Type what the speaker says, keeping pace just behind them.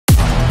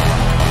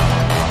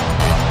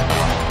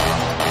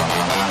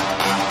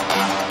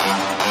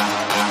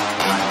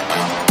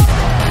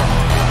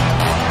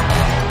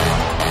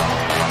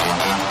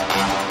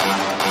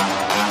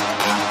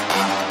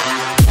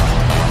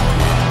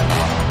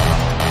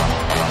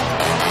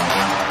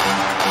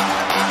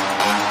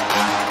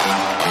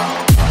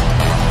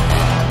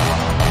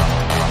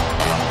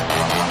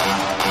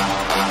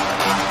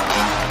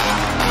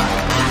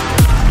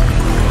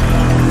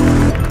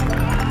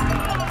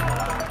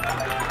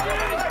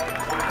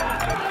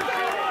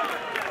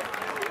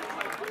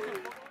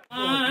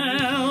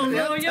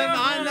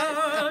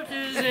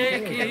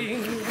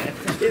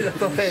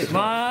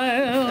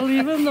Smile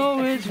even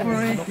though it's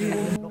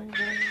breaking.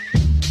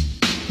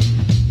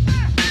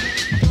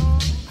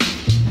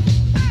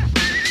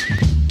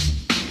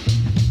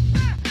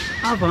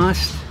 I've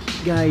asked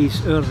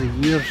guys over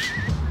the years,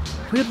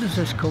 where does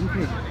this come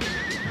from?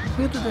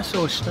 Where did this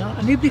all start?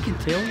 And nobody can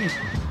tell you.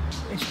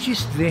 It's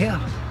just there.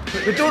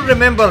 We don't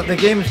remember the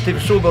games to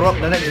sober up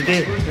the next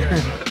day.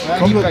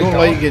 Cumnock don't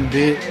like getting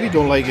bait. We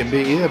don't like getting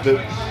bait either,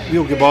 but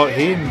we'll go back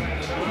home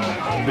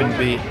and win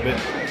bait. But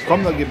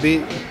Cumnock get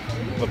bait,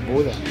 we're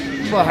both.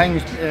 Well,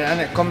 things in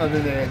it,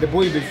 Cumnock, the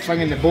boy was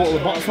flinging the bottle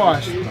of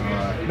Butterfast.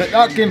 But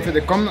that came from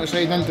the Cumnock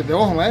side into the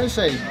Auchinleck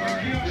side.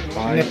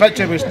 And the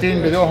picture was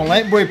taken with the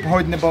Auchinleck boy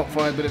holding the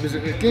Butterfast, but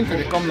it came from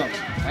the Cumnock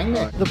thing.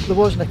 There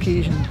was an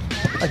occasion,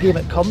 a game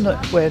at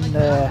Cumnock, when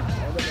a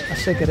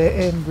cigarette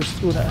end was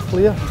thrown at a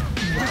player.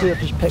 The player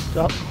just picked it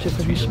up, took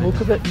a wee smoke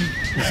of it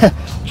and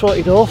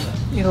trotted off,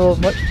 you know,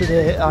 much to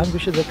the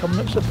anguish of the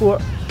Cumnock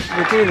support.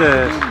 The day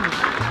the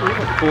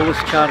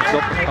police charged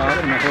up the park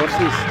and the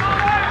horses,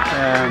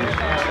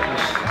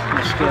 it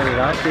was scary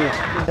that day.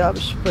 That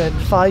was when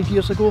 5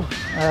 years ago.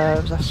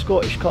 It was a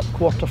Scottish Cup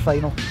quarter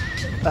final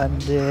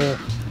and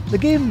the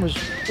game was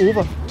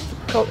over.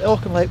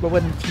 Auchinleck were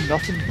winning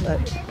 3-0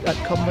 at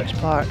Cumnock's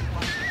Park,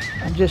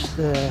 and just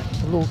the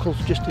locals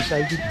just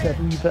decided to have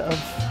a wee bit of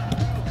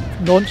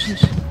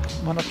nonsense.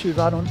 One or two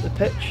ran onto the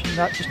pitch and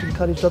that just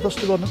encouraged others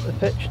to run onto the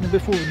pitch, and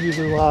before we knew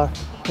who our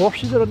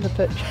horses were on the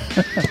pitch.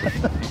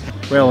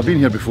 Well, I've been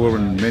here before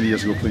when many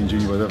years ago playing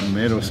junior with Everton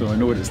Meadow, so I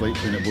know what it's like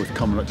playing at both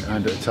Cumnock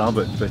and at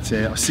Talbot. But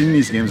I've seen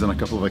these games on a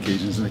couple of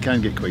occasions and they can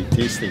get quite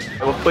tasty.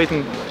 We've played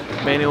in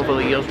many over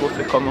the years, both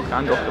with Cumnock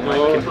and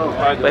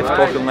Auchinleck. Left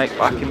Auchinleck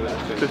back in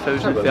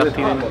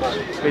 2013 and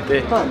made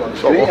the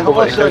sort of walk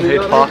over to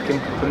Townhead Park and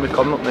been with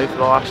Cumnock now for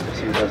the last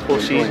 4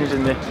 seasons,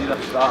 and it's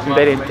been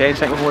very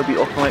intense. I think we've only beat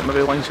Auchinleck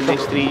maybe once in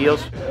these 3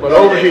 years. We're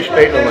always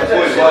expecting them.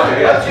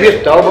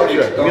 We're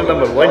Talbotshire, we're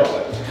number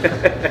 1. Hey,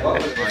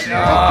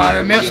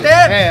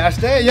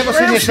 you ever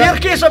seen the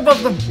staircase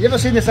above them? You ever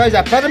seen the size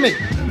of a pyramid?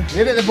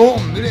 We're at the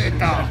bottom, we're at the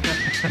top.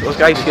 Those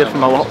guys here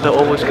from a lot that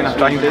always kind of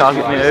try and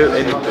target me out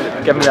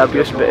and give me the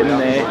abuse, but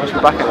just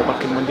go back into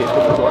work on Monday, it's what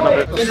I'm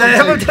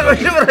forgotten about.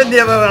 You were in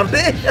there the other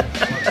day.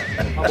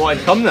 What,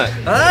 in Cumnock?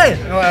 Aye.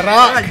 No,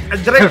 Iraq. A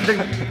drink.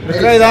 We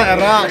try that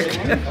Iraq.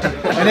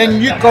 And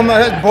then you come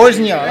out with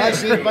Bosnia.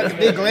 That's it, but the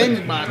big lens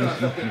back.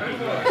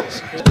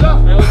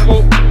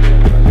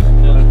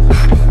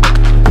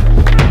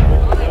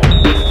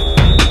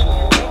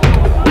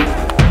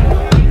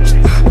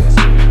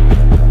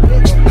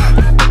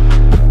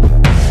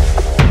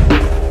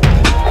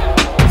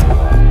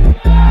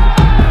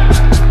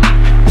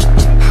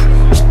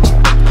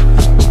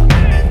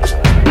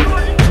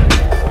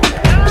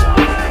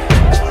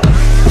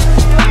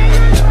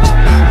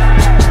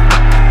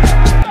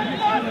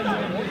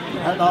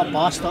 That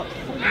bastard.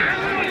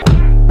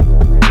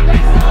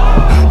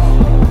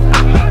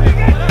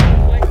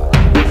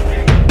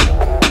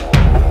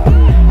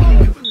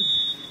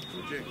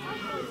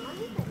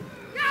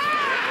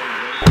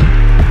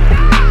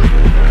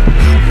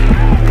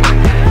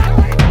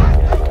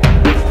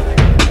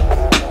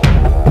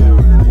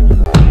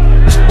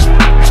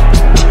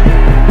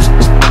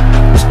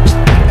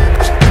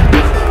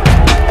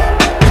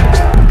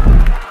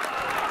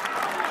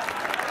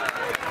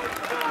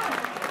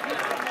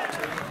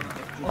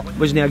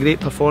 Wasn't it a great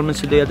performance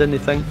today, I didn't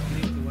think.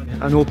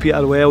 I know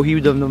Peter well, he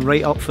would have them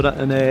right up for it,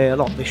 and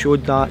look, they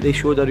showed that, they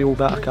showed a real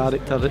bit of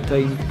character at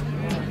time.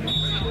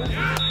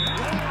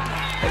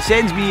 It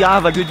sends me, I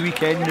have a good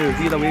weekend now,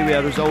 we're away with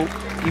a result,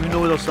 even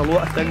though there's a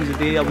lot of things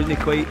today I wasn't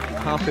quite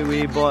happy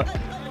with, but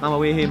I'm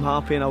away home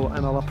happy, and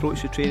I'll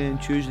approach the training on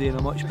Tuesday in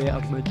a much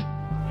better mood.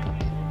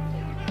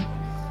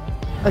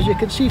 As you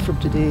can see from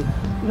today,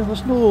 you know,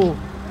 there's no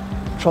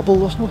trouble,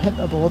 there's no hint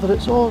of bother,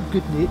 it's all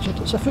good natured,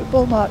 it's a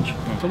football match.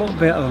 It's a lot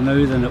better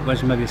now than it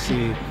was maybe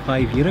say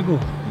 5 years ago.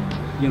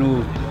 You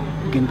know,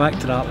 going back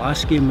to that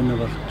last game when they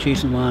were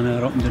chasing one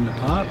another up and down the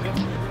park,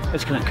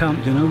 it's kind of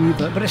calmed down a wee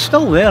bit, but it's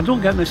still there,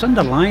 don't get me, it's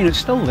underlying, it's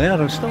still there,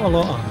 there's still a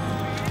lot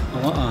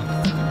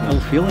of ill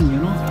feeling, you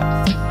know.